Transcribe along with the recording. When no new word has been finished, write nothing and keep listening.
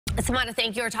Samantha,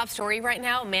 thank you. Our top story right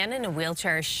now, a man in a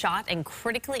wheelchair is shot and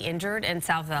critically injured in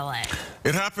South LA.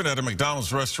 It happened at a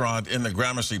McDonald's restaurant in the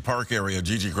Gramercy Park area.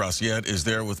 Gigi Graciette is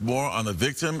there with more on the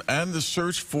victim and the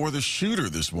search for the shooter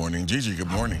this morning. Gigi,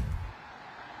 good morning.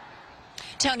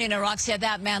 Tony and Iraq said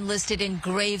that man listed in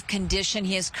grave condition.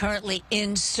 He is currently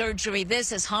in surgery.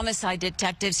 This is homicide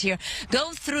detectives here go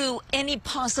through any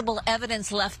possible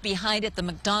evidence left behind at the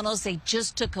McDonald's. They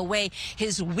just took away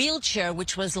his wheelchair,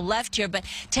 which was left here. But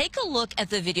take a look at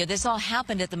the video. This all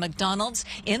happened at the McDonald's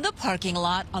in the parking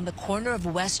lot on the corner of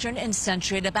Western and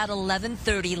Century at about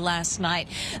 11:30 last night.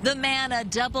 The man, a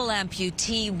double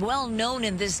amputee, well known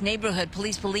in this neighborhood.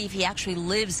 Police believe he actually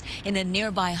lives in a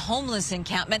nearby homeless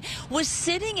encampment, was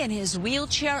sitting in his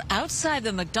wheelchair outside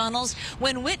the McDonald's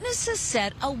when witnesses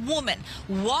said a woman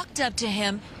walked up to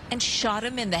him and shot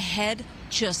him in the head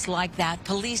just like that.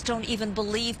 Police don't even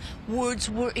believe words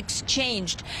were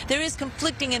exchanged. There is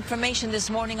conflicting information this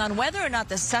morning on whether or not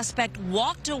the suspect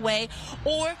walked away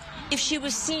or if she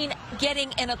was seen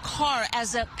getting in a car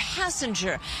as a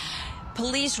passenger.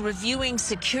 Police reviewing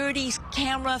security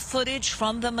camera footage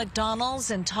from the McDonald's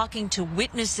and talking to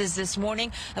witnesses this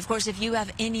morning. Of course, if you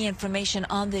have any information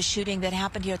on this shooting that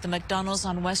happened here at the McDonald's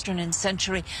on Western and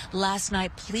Century last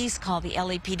night, please call the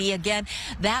LAPD. Again,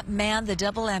 that man, the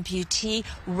double amputee,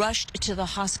 rushed to the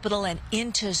hospital and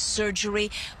into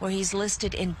surgery where he's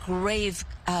listed in grave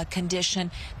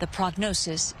condition. The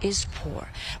prognosis is poor.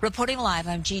 Reporting live,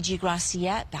 I'm Gigi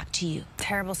Graciette. Back to you.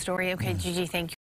 Terrible story. Okay, Gigi, thank you.